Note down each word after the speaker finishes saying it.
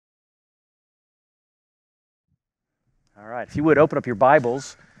All right, if you would open up your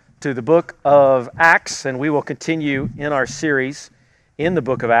Bibles to the book of Acts, and we will continue in our series in the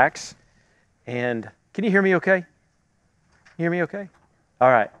book of Acts. And can you hear me okay? Hear me okay? All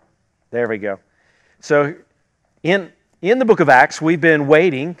right, there we go. So in the book of Acts, we've been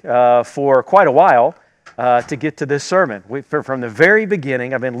waiting for quite a while to get to this sermon. From the very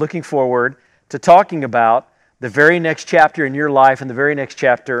beginning, I've been looking forward to talking about the very next chapter in your life and the very next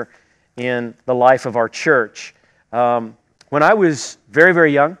chapter in the life of our church. When I was very,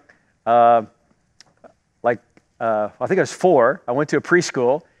 very young, I think I was 4, I went to a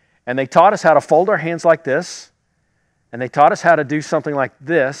preschool, and they taught us how to fold our hands like this, and they taught us how to do something like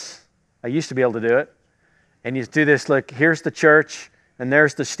this. I used to be able to do it. And you do this, look, here's the church, and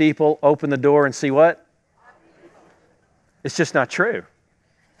there's the steeple, open the door and see what? It's just not true.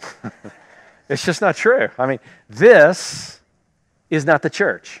 It's just not true. I mean, this is not the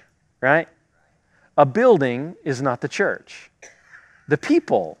church, right? A building is not the church. The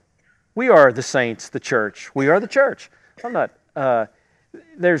people, we are the saints, the church. We are the church. I'm not,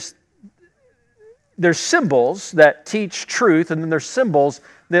 there's symbols that teach truth, and then there's symbols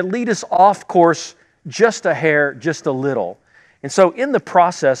that lead us off course just a hair, just a little. And so in the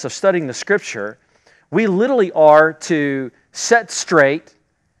process of studying the Scripture, we literally are to set straight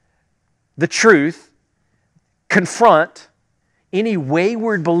the truth, confront any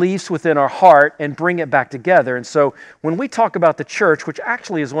wayward beliefs within our heart, and bring it back together. And so when we talk about the church, which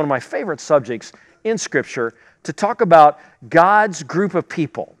actually is one of my favorite subjects in Scripture, to talk about God's group of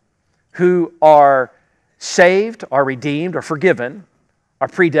people who are saved, are redeemed, are forgiven, are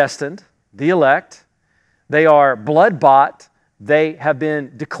predestined, the elect. They are blood-bought. They have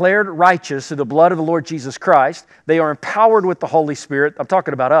been declared righteous through the blood of the Lord Jesus Christ. They are empowered with the Holy Spirit. I'm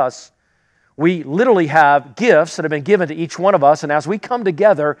talking about us. We literally have gifts that have been given to each one of us, and as we come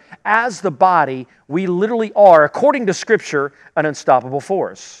together as the body, we literally are, according to Scripture, an unstoppable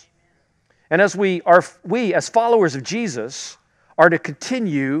force. And as we as followers of Jesus are to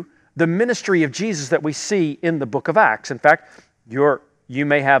continue the ministry of Jesus that we see in the book of Acts. In fact, you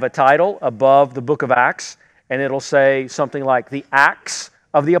may have a title above the book of Acts, and it'll say something like the Acts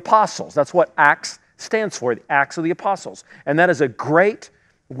of the Apostles. That's what Acts stands for, the Acts of the Apostles. And that is a great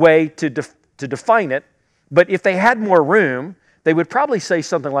way to define it. But if they had more room, they would probably say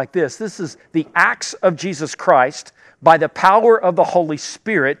something like this. This is the Acts of Jesus Christ by the power of the Holy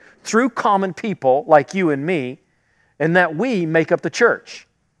Spirit through common people like you and me, and that we make up the church.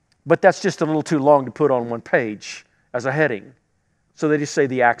 But that's just a little too long to put on one page as a heading. So they just say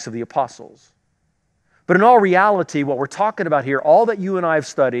the Acts of the Apostles. But in all reality, what we're talking about here, all that you and I have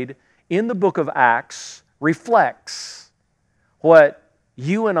studied in the book of Acts reflects what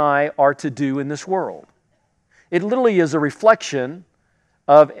you and I are to do in this world. It literally is a reflection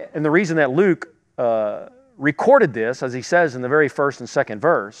of, and the reason that Luke recorded this, as he says in the very first and second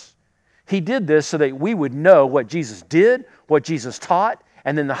verse, he did this so that we would know what Jesus did, what Jesus taught,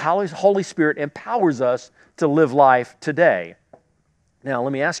 and then the Holy Spirit empowers us to live life today. Now,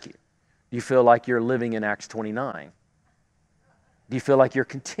 let me ask you, do you feel like you're living in Acts 29? Do you feel like you're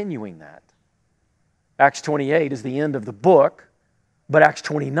continuing that? Acts 28 is the end of the book, but Acts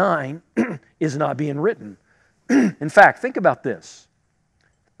 29 is not being written. In fact, think about this.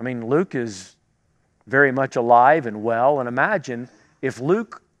 I mean, Luke is very much alive and well, and imagine if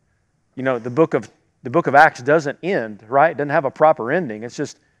Luke, the book of Acts doesn't end, right? It doesn't have a proper ending.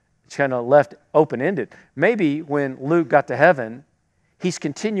 It's kind of left open-ended. Maybe when Luke got to heaven, he's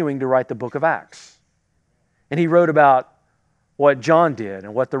continuing to write the book of Acts. And he wrote about what John did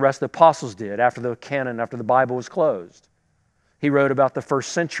and what the rest of the apostles did after the canon, after the Bible was closed. He wrote about the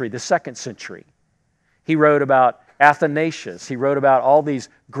first century, the second century. He wrote about Athanasius. He wrote about all these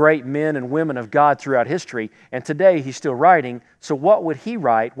great men and women of God throughout history. And today he's still writing. So what would he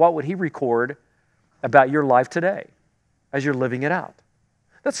write? What would he record about your life today as you're living it out?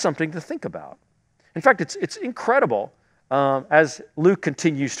 That's something to think about. In fact, it's incredible. As Luke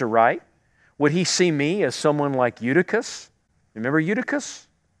continues to write, would he see me as someone like Eutychus? Remember Eutychus?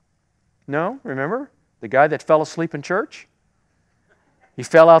 No? Remember? The guy that fell asleep in church? He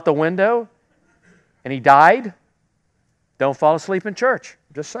fell out the window and he died. Don't fall asleep in church.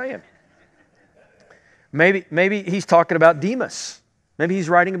 Just saying. Maybe he's talking about Demas. Maybe he's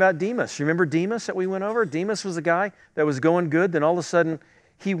writing about Demas. Remember Demas that we went over? Demas was a guy that was going good, then all of a sudden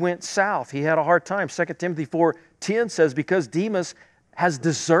he went south. He had a hard time. 2 Timothy 4:10 says, because Demas has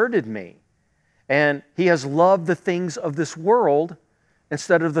deserted me and he has loved the things of this world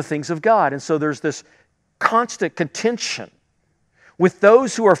instead of the things of God. And so there's this constant contention with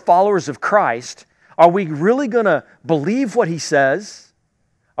those who are followers of Christ. Are we really going to believe what he says?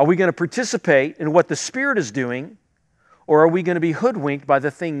 Are we going to participate in what the Spirit is doing? or are we going to be hoodwinked by the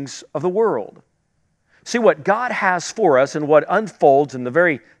things of the world? See, what God has for us and what unfolds in the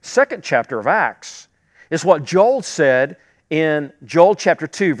very second chapter of Acts is what Joel said in Joel chapter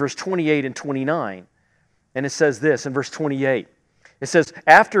 2, verse 28 and 29. And it says this in verse 28. It says,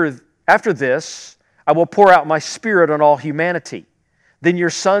 After this, I will pour out my Spirit on all humanity. Then your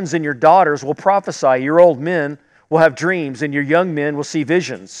sons and your daughters will prophesy, your old men will have dreams, and your young men will see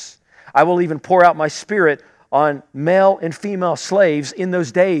visions. I will even pour out my Spirit on male and female slaves in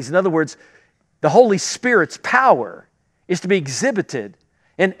those days. In other words, the Holy Spirit's power is to be exhibited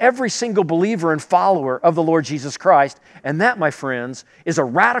in every single believer and follower of the Lord Jesus Christ. And that, my friends, is a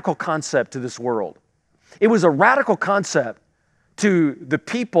radical concept to this world. It was a radical concept to the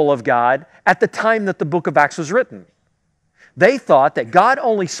people of God at the time that the book of Acts was written. They thought that God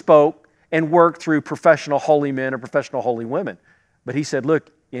only spoke and worked through professional holy men or professional holy women. But He said, look,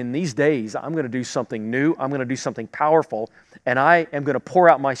 in these days, I'm going to do something new. I'm going to do something powerful. And I am going to pour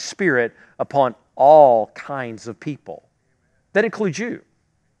out my Spirit upon all kinds of people. That includes you.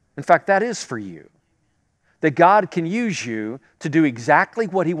 In fact, that is for you. That God can use you to do exactly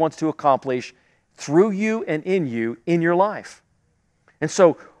what He wants to accomplish through you and in you in your life. And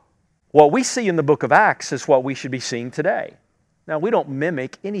so, what we see in the book of Acts is what we should be seeing today. Now, we don't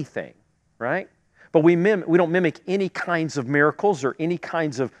mimic anything, right? But we don't mimic any kinds of miracles or any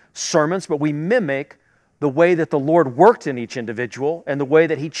kinds of sermons, but we mimic the way that the Lord worked in each individual and the way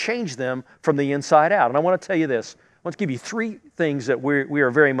that He changed them from the inside out. And I want to tell you this. I want to give you three things that we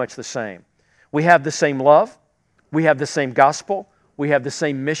are very much the same. We have the same love, we have the same gospel, we have the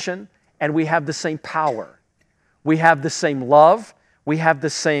same mission, and we have the same power. We have the same love, we have the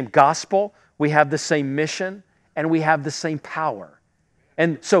same gospel, we have the same mission, and we have the same power.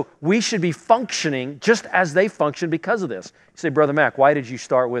 And so we should be functioning just as they function because of this. You say, Brother Mac, why did you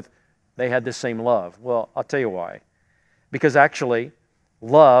start with they had the same love? Well, I'll tell you why. Because actually,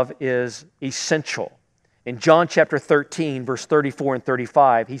 love is essential. In John chapter 13, verse 34 and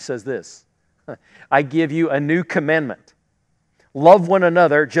 35, He says this, I give you a new commandment. Love one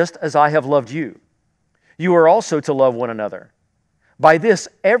another just as I have loved you. You are also to love one another. By this,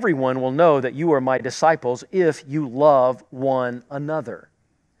 everyone will know that you are my disciples if you love one another.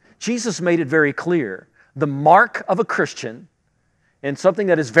 Jesus made it very clear. The mark of a Christian, and something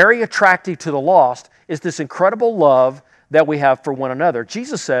that is very attractive to the lost, is this incredible love that we have for one another.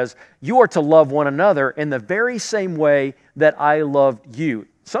 Jesus says, you are to love one another in the very same way that I loved you.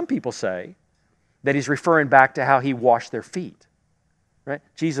 Some people say that He's referring back to how He washed their feet. Right?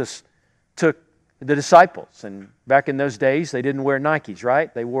 Jesus took the disciples, and back in those days, they didn't wear Nikes,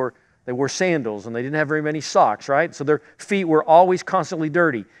 right? They wore sandals, and they didn't have very many socks, right? So their feet were always constantly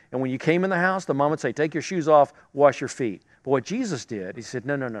dirty. And when you came in the house, the mom would say, take your shoes off, wash your feet. But what Jesus did, He said,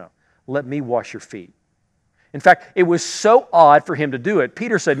 no, let me wash your feet. In fact, it was so odd for Him to do it.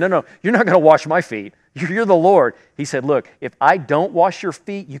 Peter said, no, you're not going to wash my feet. You're the Lord. He said, look, if I don't wash your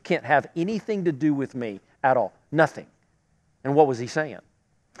feet, you can't have anything to do with me at all. Nothing. And what was He saying?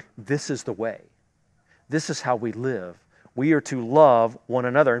 This is the way. This is how we live. We are to love one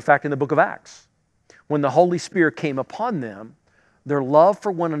another. In fact, in the book of Acts, when the Holy Spirit came upon them, their love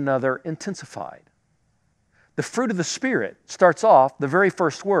for one another intensified. The fruit of the Spirit starts off, the very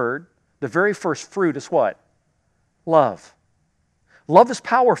first word, the very first fruit is what? Love. Love is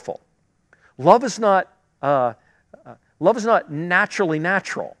powerful. Love is not naturally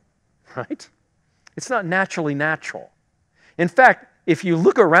natural, right? It's not naturally natural. In fact, if you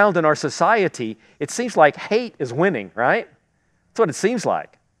look around in our society, it seems like hate is winning, right? That's what it seems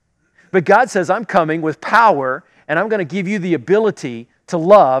like. But God says, I'm coming with power, and I'm going to give you the ability to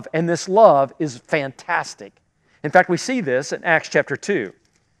love, and this love is fantastic. In fact, we see this in Acts chapter 2.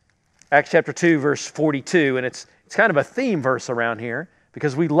 Acts chapter 2, verse 42, and it's kind of a theme verse around here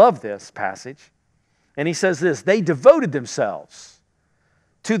because we love this passage. And he says this, they devoted themselves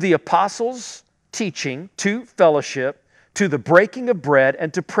to the apostles' teaching, to fellowship, to the breaking of bread,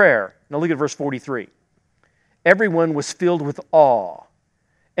 and to prayer. Now look at verse 43. Everyone was filled with awe,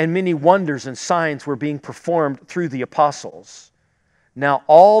 and many wonders and signs were being performed through the apostles. Now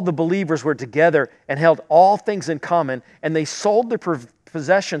all the believers were together and held all things in common, and they sold their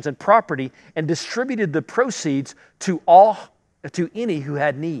possessions and property and distributed the proceeds to any who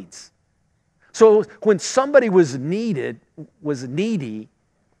had needs. So when somebody was needy,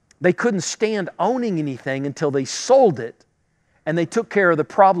 they couldn't stand owning anything until they sold it and they took care of the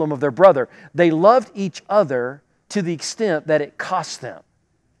problem of their brother. They loved each other to the extent that it cost them.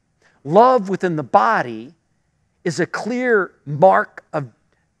 Love within the body is a clear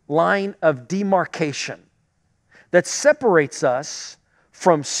line of demarcation that separates us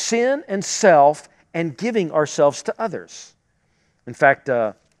from sin and self and giving ourselves to others. In fact,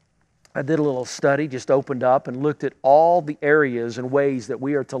 I did a little study, just opened up and looked at all the areas and ways that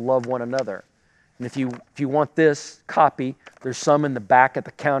we are to love one another. And if you want this copy, there's some in the back at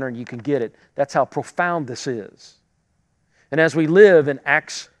the counter and you can get it. That's how profound this is. And as we live in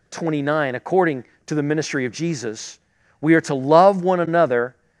Acts 29, according to the ministry of Jesus, we are to love one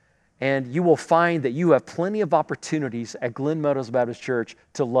another, and you will find that you have plenty of opportunities at Glen Meadows Baptist Church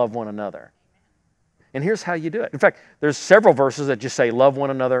to love one another. And here's how you do it. In fact, there's several verses that just say love one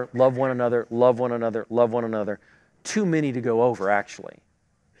another, love one another, love one another, love one another. Too many to go over, actually.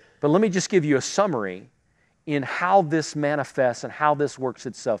 But let me just give you a summary in how this manifests and how this works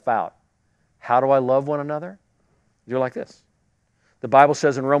itself out. How do I love one another? You're like this. The Bible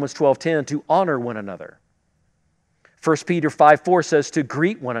says in Romans 12:10 to honor one another. 1 Peter 5:4 says to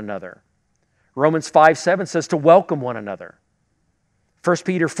greet one another. Romans 5:7 says to welcome one another. 1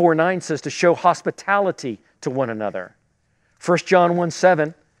 Peter 4:9 says to show hospitality to one another. 1 John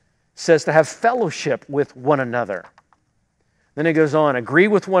 1:7 says to have fellowship with one another. Then it goes on, agree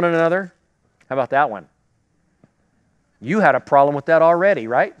with one another. How about that one? You had a problem with that already,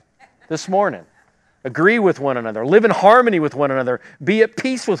 right? This morning. Agree with one another. Live in harmony with one another. Be at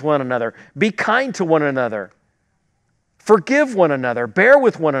peace with one another. Be kind to one another. Forgive one another. Bear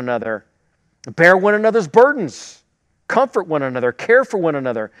with one another. Bear one another's burdens. Comfort one another. Care for one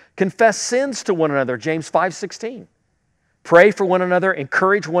another. Confess sins to one another. James 5:16. Pray for one another.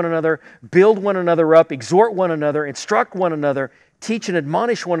 Encourage one another. Build one another up. Exhort one another. Instruct one another. Teach and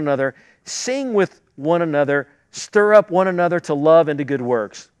admonish one another. Sing with one another. Stir up one another to love and to good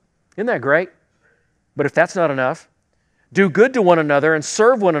works. Isn't that great? But if that's not enough, do good to one another and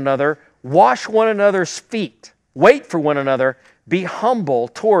serve one another. Wash one another's feet. Wait for one another. Be humble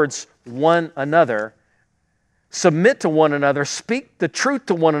towards one another. Submit to one another. Speak the truth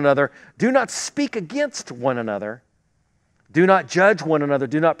to one another. Do not speak against one another. Do not judge one another.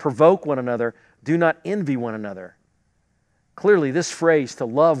 Do not provoke one another. Do not envy one another. Clearly, this phrase, to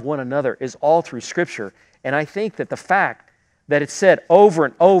love one another, is all through Scripture. And I think that the fact that it's said over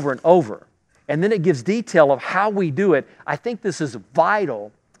and over and over, and then it gives detail of how we do it, I think this is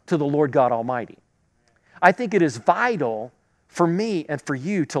vital to the Lord God Almighty. I think it is vital for me and for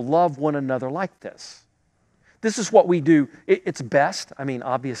you to love one another like this. This is what we do. It's best,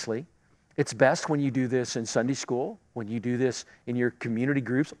 obviously, it's best when you do this in Sunday school, when you do this in your community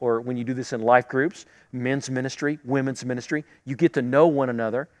groups, or when you do this in life groups, men's ministry, women's ministry. You get to know one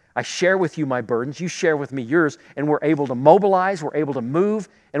another. I share with you my burdens, you share with me yours, and we're able to mobilize, we're able to move,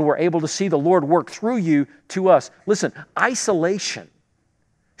 and we're able to see the Lord work through you to us. Listen, isolation,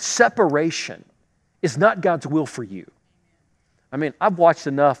 separation is not God's will for you. I've watched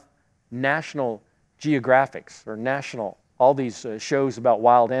enough National Geographics or all these shows about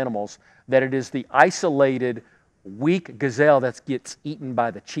wild animals, that it is the isolated, weak gazelle that gets eaten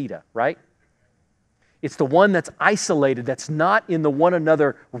by the cheetah, right? It's the one that's isolated, that's not in the one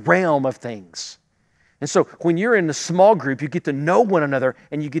another realm of things. And so when you're in a small group, you get to know one another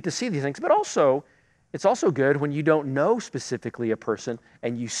and you get to see these things. But also, it's also good when you don't know specifically a person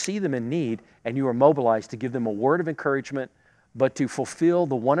and you see them in need and you are mobilized to give them a word of encouragement, but to fulfill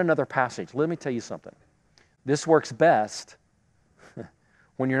the one another passage. Let me tell you something. This works best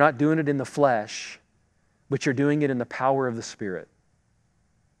when you're not doing it in the flesh, but you're doing it in the power of the Spirit.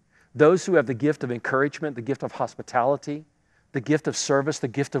 Those who have the gift of encouragement, the gift of hospitality, the gift of service, the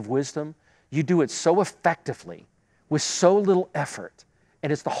gift of wisdom, you do it so effectively with so little effort.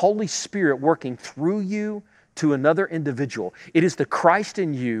 And it's the Holy Spirit working through you to another individual. It is the Christ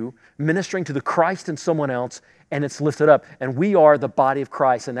in you ministering to the Christ in someone else, and it's lifted up. And we are the body of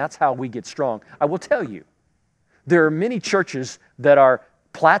Christ, and that's how we get strong. I will tell you, there are many churches that are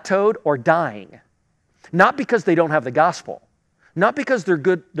plateaued or dying, not because they don't have the gospel, not because they're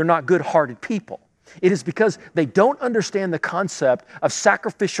not good-hearted people. It is because they don't understand the concept of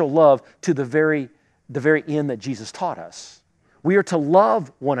sacrificial love to the very end that Jesus taught us. We are to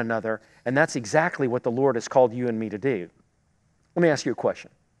love one another, and that's exactly what the Lord has called you and me to do. Let me ask you a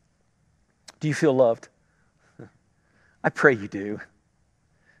question. Do you feel loved? I pray you do.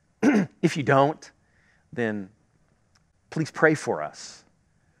 If you don't, then please pray for us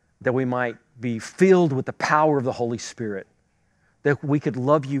that we might be filled with the power of the Holy Spirit, that we could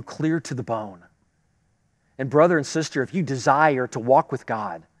love you clear to the bone. And brother and sister, if you desire to walk with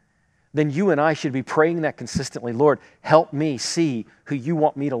God, then you and I should be praying that consistently. Lord, help me see who you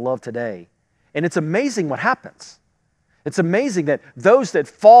want me to love today. And it's amazing what happens. It's amazing that those that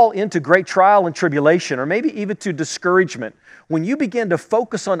fall into great trial and tribulation, or maybe even to discouragement, when you begin to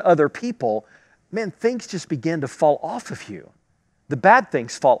focus on other people, man, things just begin to fall off of you. The bad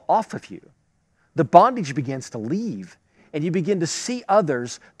things fall off of you. the bondage begins to leave, and you begin to see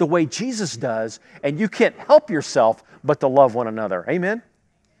others the way Jesus does, and you can't help yourself but to love one another. Amen?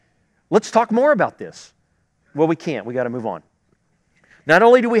 Let's talk more about this. Well, we can't. We got to move on. Not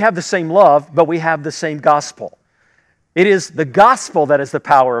only do we have the same love, but we have the same gospel. It is the gospel that is the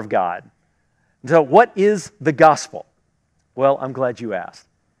power of God. So what is the gospel? Well, I'm glad you asked.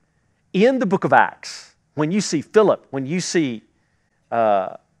 In the book of Acts, when you see Philip, when you see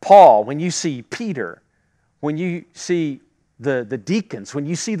Paul, when you see Peter, when you see the deacons, when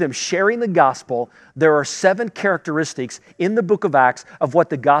you see them sharing the gospel, there are 7 characteristics in the book of Acts of what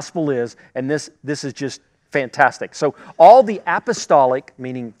the gospel is, and this is just fantastic. So all the apostolic,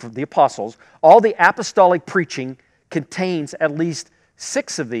 meaning the apostles, all the apostolic preaching contains at least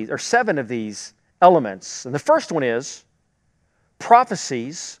 6 of these, or 7 of these elements. And the first one is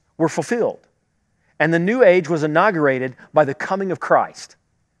prophecies were fulfilled, and the new age was inaugurated by the coming of Christ.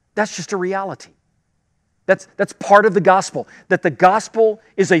 That's just a reality. That's part of the gospel, that the gospel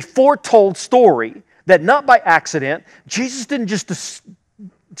is a foretold story, that not by accident, Jesus didn't just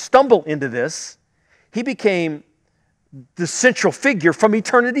stumble into this. He became the central figure from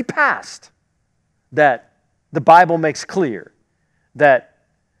eternity past, that the Bible makes clear that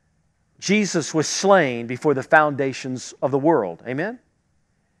Jesus was slain before the foundations of the world. Amen?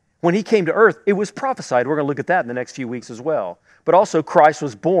 When He came to earth, it was prophesied. We're going to look at that in the next few weeks as well. But also, Christ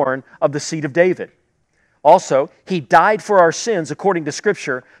was born of the seed of David. Also, He died for our sins, according to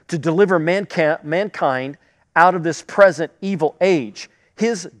Scripture, to deliver mankind out of this present evil age.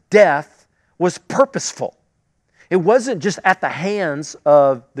 His death was purposeful. It wasn't just at the hands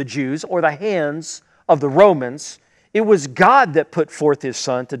of the Jews or the hands of the Romans. It was God that put forth His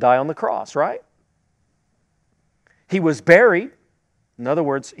Son to die on the cross, right? He was buried. In other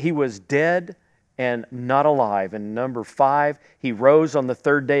words, He was dead and not alive. And number 5, He rose on the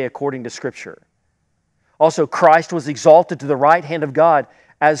 3rd day according to Scripture. Also, Christ was exalted to the right hand of God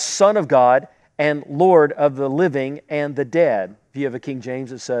as Son of God and Lord of the living and the dead. If you have a King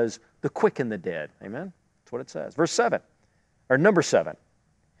James, it says, the quick and the dead. Amen? That's what it says. Verse 7, or number 7.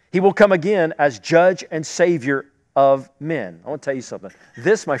 He will come again as judge and Savior of men. I want to tell you something.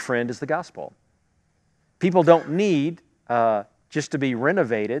 This, my friend, is the gospel. People don't need just to be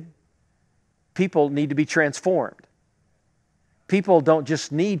renovated. People need to be transformed. People don't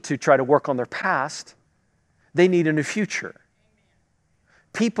just need to try to work on their past. They need a new future.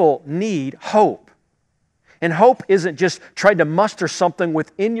 People need hope. And hope isn't just trying to muster something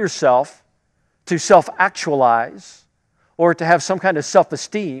within yourself to self-actualize or to have some kind of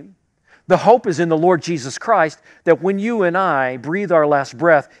self-esteem. The hope is in the Lord Jesus Christ, that when you and I breathe our last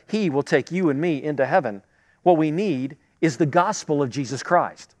breath, He will take you and me into heaven. What we need is the gospel of Jesus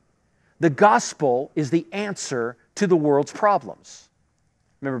Christ. The gospel is the answer to the world's problems.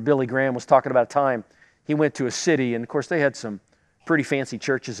 Remember, Billy Graham was talking about a time he went to a city, and of course they had some pretty fancy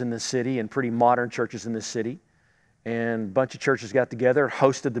churches in this city and pretty modern churches in this city. And a bunch of churches got together and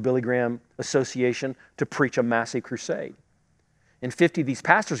hosted the Billy Graham Association to preach a massive crusade. And 50 of these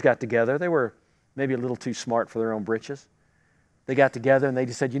pastors got together. They were maybe a little too smart for their own britches. They got together and they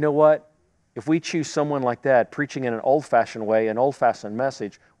just said, you know what? If we choose someone like that, preaching in an old-fashioned way, an old-fashioned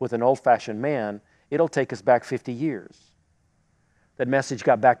message with an old-fashioned man, it'll take us back 50 years. That message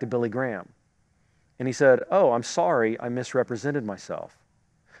got back to Billy Graham. And he said, oh, I'm sorry, I misrepresented myself.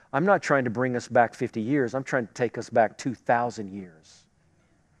 I'm not trying to bring us back 50 years. I'm trying to take us back 2,000 years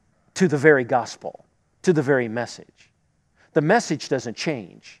to the very gospel, to the very message. The message doesn't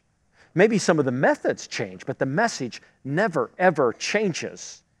change. Maybe some of the methods change, but the message never, ever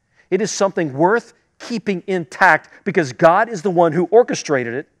changes. It is something worth keeping intact because God is the one who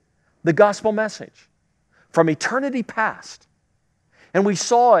orchestrated it, the gospel message, from eternity past. And we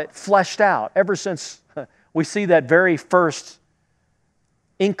saw it fleshed out ever since we see that very first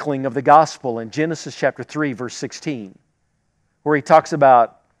inkling of the gospel in Genesis chapter 3, verse 16, where He talks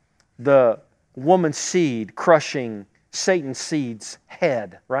about the woman's seed crushing Satan's seed's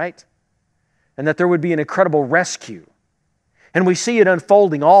head, right? And that there would be an incredible rescue. And we see it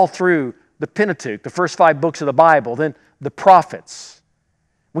unfolding all through the Pentateuch, the first 5 books of the Bible, then the prophets.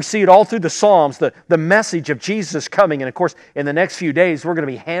 We see it all through the Psalms, the message of Jesus coming. And of course, in the next few days, we're going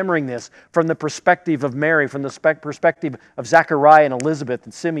to be hammering this from the perspective of Mary, from the perspective of Zechariah and Elizabeth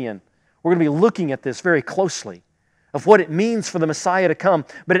and Simeon. We're going to be looking at this very closely, of what it means for the Messiah to come.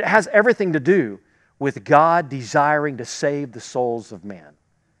 But it has everything to do with God desiring to save the souls of man.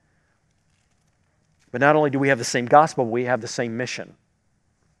 But not only do we have the same gospel, we have the same mission.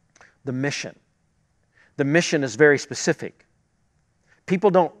 The mission. The mission is very specific.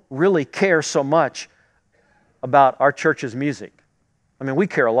 People don't really care so much about our church's music. I mean, we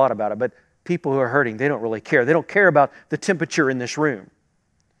care a lot about it, but people who are hurting, they don't really care. They don't care about the temperature in this room.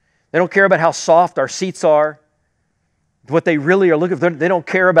 They don't care about how soft our seats are. What they really are looking for, they don't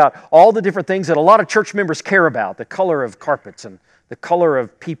care about all the different things that a lot of church members care about, the color of carpets and the color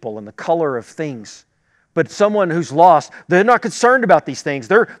of people and the color of things. But someone who's lost, they're not concerned about these things.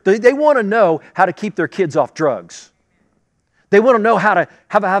 They want to know how to keep their kids off drugs. They want to know how to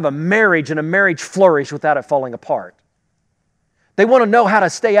have a marriage and a marriage flourish without it falling apart. They want to know how to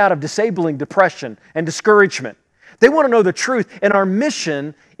stay out of disabling depression and discouragement. They want to know the truth, and our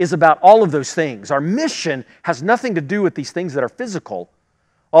mission is about all of those things. Our mission has nothing to do with these things that are physical,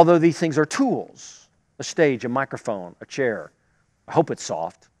 although these things are tools. A stage, a microphone, a chair. I hope it's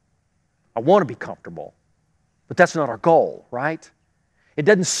soft. I want to be comfortable. But that's not our goal, right? It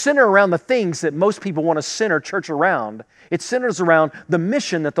doesn't center around the things that most people want to center church around. It centers around the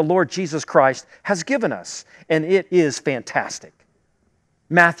mission that the Lord Jesus Christ has given us, and it is fantastic.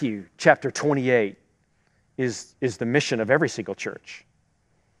 Matthew chapter 28 is the mission of every single church.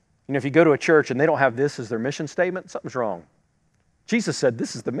 You know, if you go to a church and they don't have this as their mission statement, something's wrong. Jesus said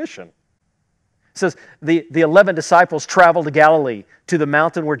this is the mission. It says the 11 disciples traveled to Galilee, to the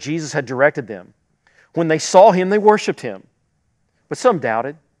mountain where Jesus had directed them. When they saw him, they worshiped him, but some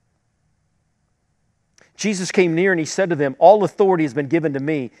doubted. Jesus came near and he said to them, "All authority has been given to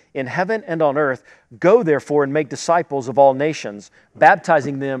me in heaven and on earth. Go therefore and make disciples of all nations,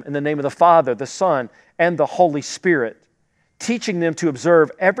 baptizing them in the name of the Father, the Son, and the Holy Spirit, teaching them to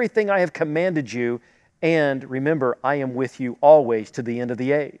observe everything I have commanded you, and remember, I am with you always to the end of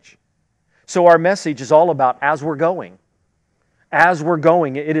the age." So our message is all about as we're going. As we're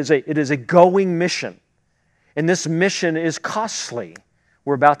going, it is a going mission. And this mission is costly.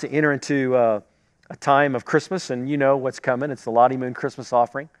 We're about to enter into a time of Christmas, and you know what's coming. It's the Lottie Moon Christmas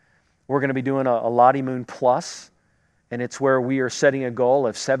offering. We're going to be doing a Lottie Moon Plus, and it's where we are setting a goal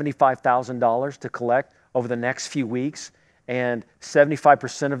of $75,000 to collect over the next few weeks, and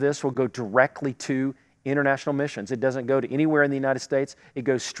 75% of this will go directly to international missions. It doesn't go to anywhere in the United States. It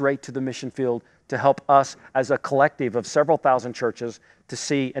goes straight to the mission field to help us as a collective of several thousand churches to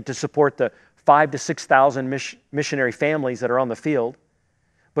see and to support the 5,000 to 6,000 missionary families that are on the field,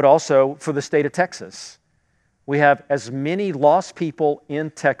 but also for the state of Texas. We have as many lost people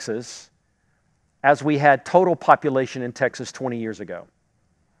in Texas as we had total population in Texas 20 years ago.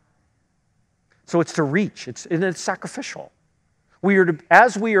 So it's to reach, it's sacrificial.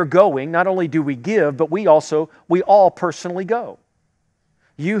 As we are going, not only do we give, but we all personally go.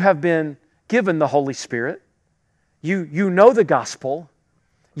 You have been given the Holy Spirit. You know the gospel.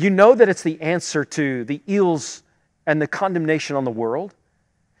 You know that it's the answer to the ills and the condemnation on the world.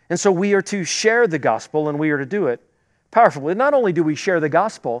 And so we are to share the gospel, and we are to do it powerfully. Not only do we share the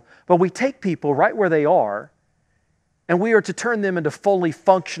gospel, but we take people right where they are, and we are to turn them into fully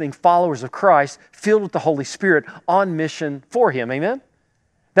functioning followers of Christ, filled with the Holy Spirit, on mission for Him. Amen?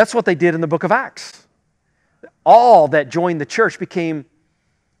 That's what they did in the book of Acts. All that joined the church became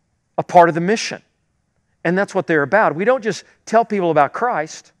a part of the mission. And that's what they're about. We don't just tell people about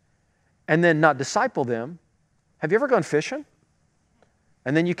Christ and then not disciple them. Have you ever gone fishing?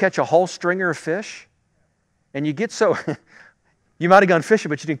 And then you catch a whole stringer of fish, and you get so... You might have gone fishing,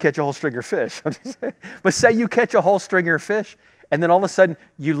 but you didn't catch a whole stringer of fish. But say you catch a whole stringer of fish, and then all of a sudden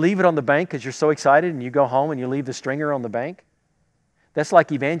you leave it on the bank because you're so excited, and you go home and you leave the stringer on the bank. That's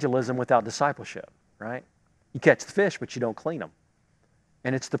like evangelism without discipleship, right? You catch the fish, but you don't clean them.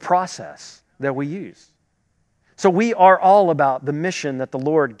 And it's the process that we use. So we are all about the mission that the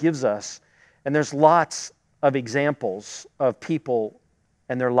Lord gives us, and there's lots of examples of people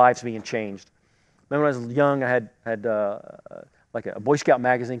and their lives being changed. Remember when I was young, I had like a Boy Scout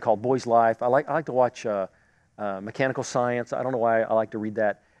magazine called Boy's Life. I like to watch Mechanical Science. I don't know why I like to read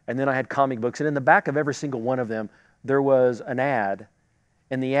that. And then I had comic books, and in the back of every single one of them, there was an ad,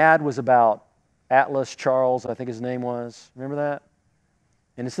 and the ad was about Atlas Charles, I think his name was. Remember that?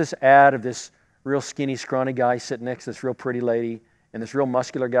 And it's this ad of this real skinny, scrawny guy sitting next to this real pretty lady, and this real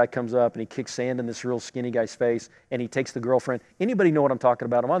muscular guy comes up and he kicks sand in this real skinny guy's face, and he takes the girlfriend. Anybody know what I'm talking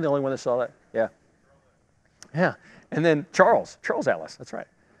about? Am I the only one that saw that? Yeah. Yeah. And then Charles Atlas, that's right.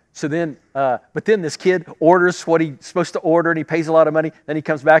 So then, but then this kid orders what he's supposed to order, and he pays a lot of money. Then he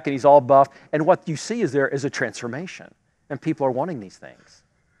comes back and he's all buff. And what you see is there is a transformation, and people are wanting these things.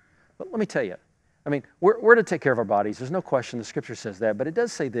 But let me tell you, I mean, we're to take care of our bodies. There's no question. The Scripture says that. But it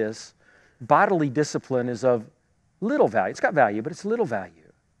does say this: bodily discipline is of little value. It's got value, but it's little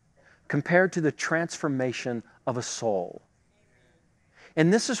value compared to the transformation of a soul.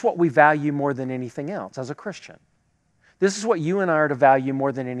 And this is what we value more than anything else as a Christian. This is what you and I are to value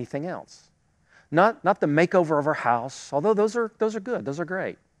more than anything else. Not the makeover of our house, although those are good, those are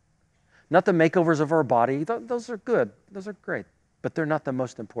great. not the makeovers of our body. Those are good. Those are great. But they're not the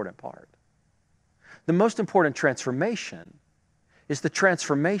most important part. The most important transformation is the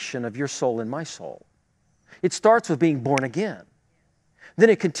transformation of your soul and my soul. It starts with being born again. Then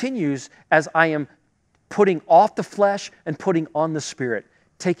it continues as I am putting off the flesh and putting on the Spirit,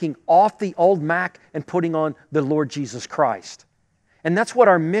 taking off the old Mac and putting on the Lord Jesus Christ. And that's what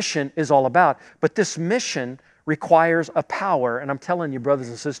our mission is all about. But this mission requires a power, and I'm telling you, brothers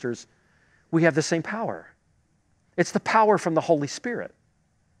and sisters, we have the same power. It's the power from the Holy Spirit.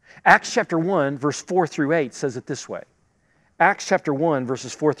 Acts chapter 1, verse 4 through 8 says it this way. Acts chapter 1,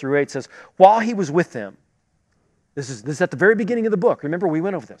 verses 4 through 8 says, while he was with them, this is at the very beginning of the book. Remember, we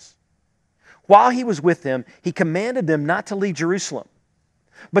went over this. While he was with them, he commanded them not to leave Jerusalem,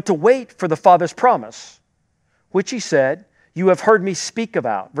 but to wait for the Father's promise, which he said, you have heard me speak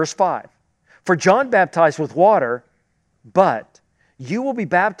about. Verse 5, for John baptized with water, but you will be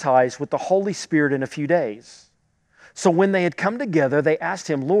baptized with the Holy Spirit in a few days. So when they had come together, they asked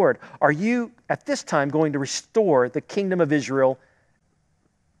him, Lord, are you at this time going to restore the kingdom of Israel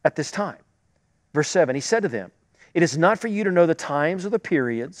at this time? Verse 7, he said to them, it is not for you to know the times or the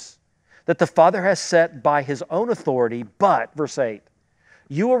periods that the Father has set by his own authority, but, verse 8,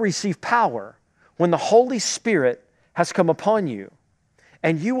 you will receive power when the Holy Spirit has come upon you,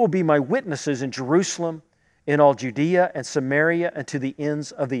 and you will be my witnesses in Jerusalem, in all Judea and Samaria, and to the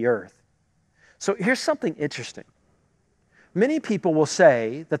ends of the earth. So here's something interesting. Many people will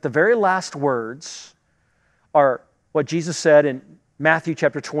say that the very last words are what Jesus said in Matthew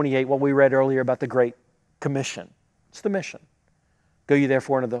chapter 28, what we read earlier about the Great Commission. It's the mission. Go ye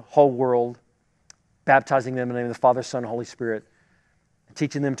therefore into the whole world, baptizing them in the name of the Father, Son, and Holy Spirit, and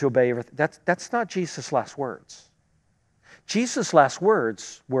teaching them to obey everything. That's not Jesus' last words. Jesus' last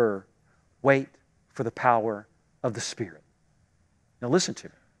words were, wait for the power of the Spirit. Now listen to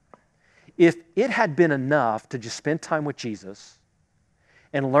me. If it had been enough to just spend time with Jesus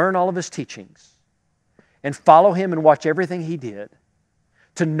and learn all of his teachings and follow him and watch everything he did,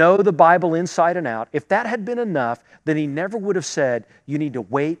 to know the Bible inside and out, if that had been enough, then he never would have said, you need to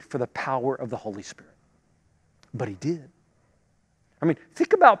wait for the power of the Holy Spirit. But he did. I mean,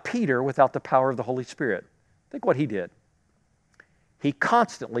 think about Peter without the power of the Holy Spirit. Think what he did. He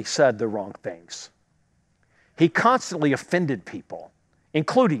constantly said the wrong things. He constantly offended people,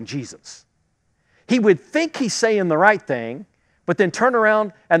 including Jesus. He would think he's saying the right thing, but then turn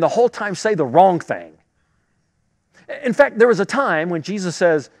around and the whole time say the wrong thing. In fact, there was a time when Jesus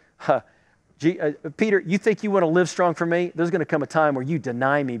says, Peter, you think you want to live strong for me? There's going to come a time where you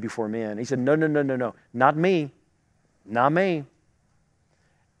deny me before men. He said, no, not me, not me.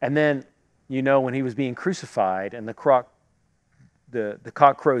 And then, you know, when he was being crucified and the cock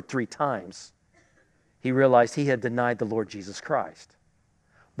crowed 3 times, he realized he had denied the Lord Jesus Christ.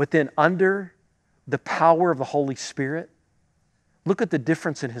 But then under the power of the Holy Spirit, look at the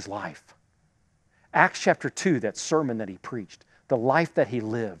difference in his life. Acts chapter 2, that sermon that he preached, the life that he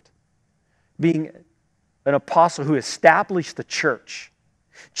lived, being an apostle who established the church.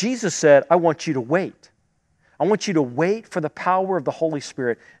 Jesus said, I want you to wait. I want you to wait for the power of the Holy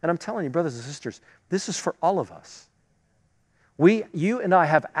Spirit. And I'm telling you, brothers and sisters, this is for all of us. You and I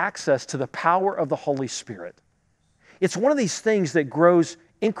have access to the power of the Holy Spirit. It's one of these things that grows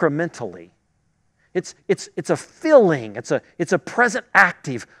incrementally. It's a filling. It's a present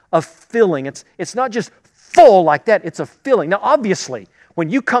active of filling. It's not just full like that. It's a filling. Now, obviously, when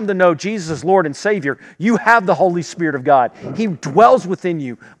you come to know Jesus as Lord and Savior, you have the Holy Spirit of God. He dwells within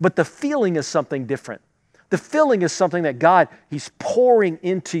you. But the feeling is something different. The filling is something that God, He's pouring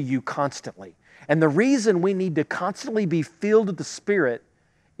into you constantly. And the reason we need to constantly be filled with the Spirit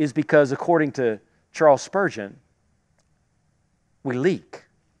is because, according to Charles Spurgeon, we leak.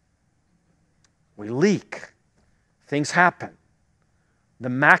 We leak. Things happen. The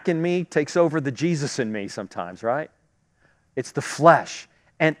Mac in me takes over the Jesus in me sometimes, right? It's the flesh,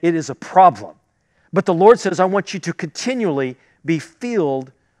 and it is a problem. But the Lord says, I want you to continually be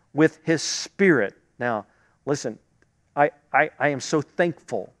filled with His Spirit. Now, listen, I am so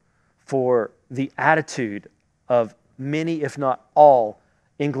thankful for the attitude of many, if not all,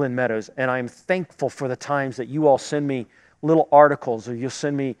 England Meadows, and I am thankful for the times that you all send me little articles or you'll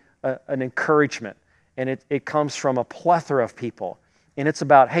send me an encouragement, and it comes from a plethora of people. And it's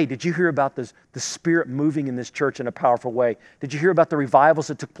about, hey, did you hear about the Spirit moving in this church in a powerful way? Did you hear about the revivals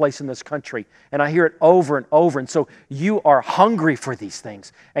that took place in this country? And I hear it over and over. And so you are hungry for these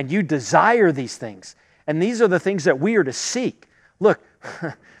things, and you desire these things. And these are the things that we are to seek. Look,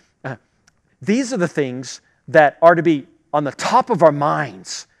 these are the things that are to be on the top of our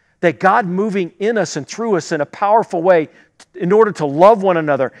minds, That God moving in us and through us in a powerful way in order to love one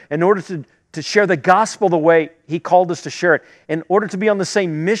another, in order to share the gospel the way He called us to share it, in order to be on the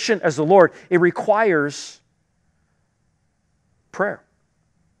same mission as the Lord, it requires prayer.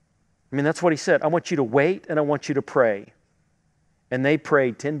 I mean, that's what He said. I want you to wait and I want you to pray. And they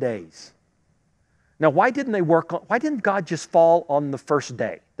prayed 10 days. Now, why didn't God just fall on the first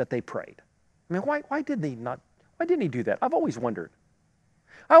day that they prayed? I mean, why didn't He do that? I've always wondered.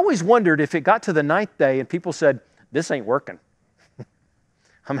 I always wondered if it got to the 9th day and people said, this ain't working.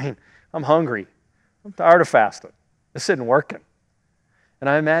 I mean, I'm hungry. I'm tired of fasting. This isn't working. And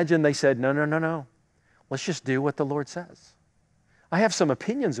I imagine they said, no. Let's just do what the Lord says. I have some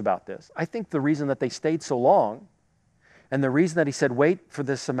opinions about this. I think the reason that they stayed so long and the reason that He said wait for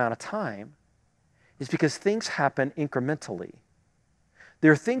this amount of time is because things happen incrementally.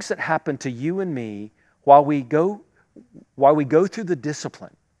 There are things that happen to you and me while we go through the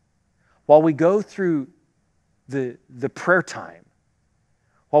discipline, while we go through the prayer time,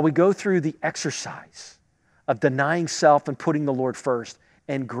 while we go through the exercise of denying self and putting the Lord first,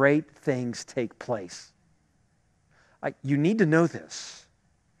 and great things take place. You need to know this.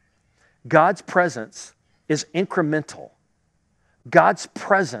 God's presence is incremental. God's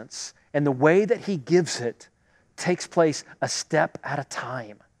presence and the way that He gives it takes place a step at a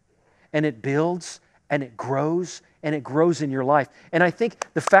time. And it builds and it grows in your life. And I think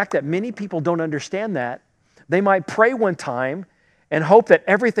the fact that many people don't understand that, they might pray one time and hope that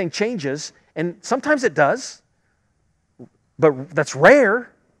everything changes, and sometimes it does, but that's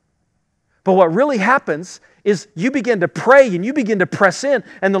rare. But what really happens is you begin to pray and you begin to press in,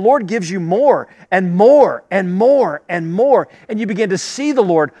 and the Lord gives you more and more and more and more, and you begin to see the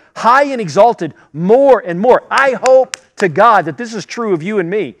Lord high and exalted more and more. I hope to God that this is true of you and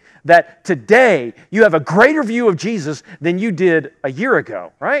me, that today you have a greater view of Jesus than you did a year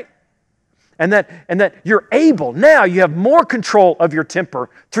ago, right? And that you're able, now you have more control of your temper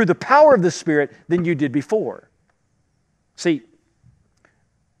through the power of the Spirit than you did before. See,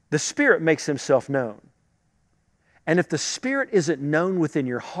 the Spirit makes Himself known. And if the Spirit isn't known within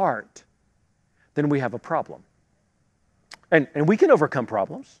your heart, then we have a problem. And we can overcome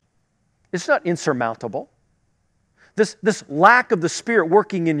problems. It's not insurmountable. This lack of the Spirit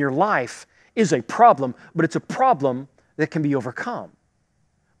working in your life is a problem, but it's a problem that can be overcome.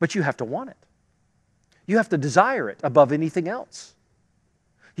 But you have to want it. You have to desire it above anything else.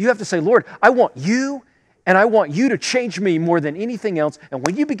 You have to say, Lord, I want You, and I want You to change me more than anything else. And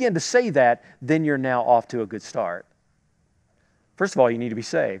when you begin to say that, then you're now off to a good start. First of all, you need to be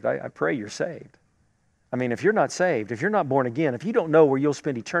saved. I pray you're saved. I mean, if you're not saved, if you're not born again, if you don't know where you'll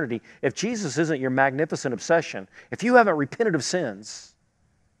spend eternity, if Jesus isn't your magnificent obsession, if you haven't repented of sins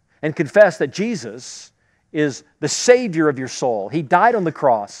and confessed that Jesus is the Savior of your soul, He died on the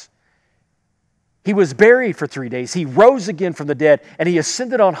cross, He was buried for 3 days, He rose again from the dead, and He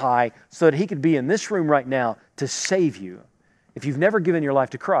ascended on high so that He could be in this room right now to save you. If you've never given your life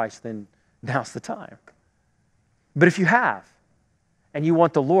to Christ, then now's the time. But if you have, and you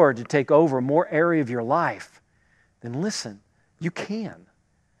want the Lord to take over more area of your life, then listen, you can.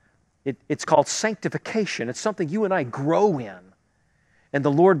 It's called sanctification. It's something you and I grow in. And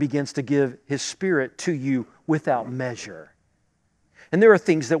the Lord begins to give His Spirit to you without measure. And there are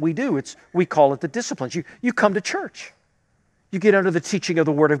things that we do. We call it the disciplines. You come to church. You get under the teaching of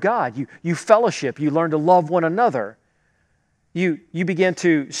the Word of God. You fellowship. You learn to love one another. You begin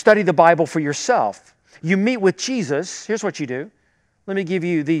to study the Bible for yourself. You meet with Jesus. Here's what you do. Let me give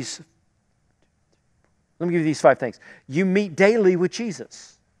you these 5 things. You meet daily with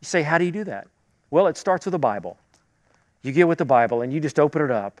Jesus. You say, how do you do that? Well, it starts with the Bible. You get with the Bible and you just open it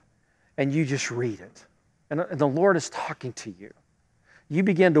up and you just read it. And the Lord is talking to you. You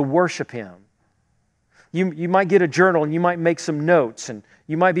begin to worship Him. You might get a journal and you might make some notes and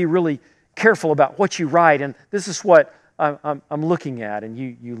you might be really careful about what you write. And this is what I'm looking at. And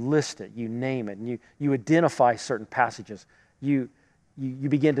you list it, you name it, and you identify certain passages. You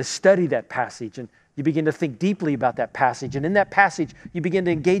begin to study that passage and you begin to think deeply about that passage. And in that passage, you begin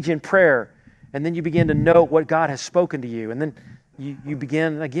to engage in prayer. And then you begin to know what God has spoken to you. And then you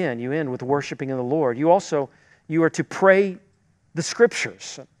begin, again, you end with worshiping of the Lord. You are to pray the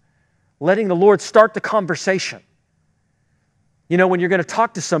Scriptures, letting the Lord start the conversation. You know, when you're going to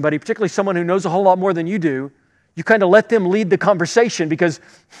talk to somebody, particularly someone who knows a whole lot more than you do, you kind of let them lead the conversation because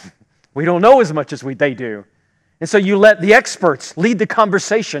we don't know as much as they do. And so you let the experts lead the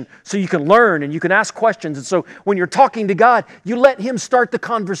conversation so you can learn and you can ask questions. And so when you're talking to God, you let Him start the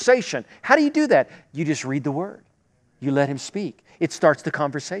conversation. How do you do that? You just read the Word. You let Him speak. It starts the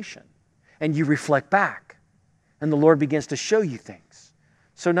conversation. And you reflect back. And the Lord begins to show you things.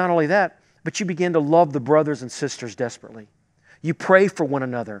 So not only that, but you begin to love the brothers and sisters desperately. You pray for one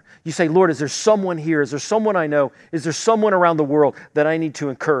another. You say, Lord, is there someone here? Is there someone I know? Is there someone around the world that I need to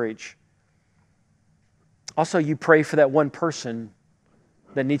encourage? Also, you pray for that one person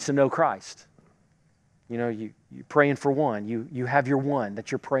that needs to know Christ. You know, you're praying for one. You have your one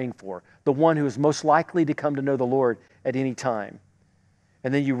that you're praying for, the one who is most likely to come to know the Lord at any time.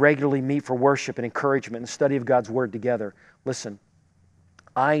 And then you regularly meet for worship and encouragement and study of God's Word together. Listen,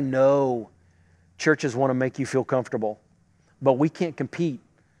 I know churches want to make you feel comfortable, but we can't compete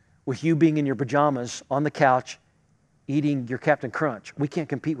with you being in your pajamas on the couch eating your Captain Crunch. We can't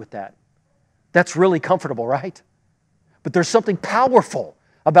compete with that. That's really comfortable, right? But there's something powerful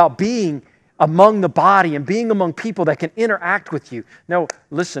about being among the body and being among people that can interact with you. Now,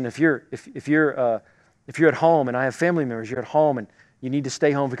 listen, if you're at home, and I have family members, you're at home and you need to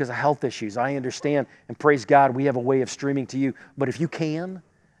stay home because of health issues. I understand, and praise God, we have a way of streaming to you. But if you can,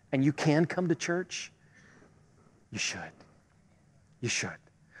 and you can come to church, you should. You should.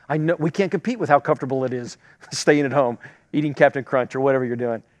 I know we can't compete with how comfortable it is staying at home, eating Captain Crunch or whatever you're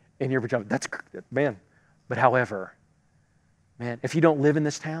doing in your pajamas. That's, man. But however, man, if you don't live in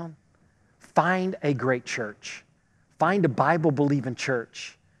this town, find a great church. Find a Bible-believing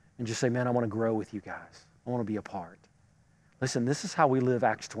church and just say, man, I want to grow with you guys. I want to be a part. Listen, this is how we live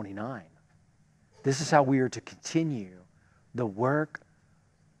Acts 29. This is how we are to continue the work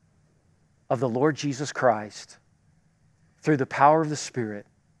of the Lord Jesus Christ through the power of the Spirit,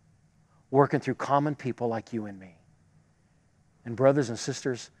 working through common people like you and me. And brothers and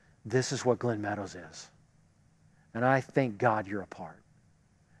sisters, this is what Glen Meadows is. And I thank God you're a part.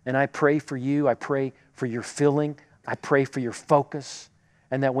 And I pray for you. I pray for your filling. I pray for your focus.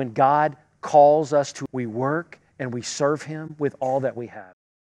 And that when God calls us to, we work and we serve Him with all that we have.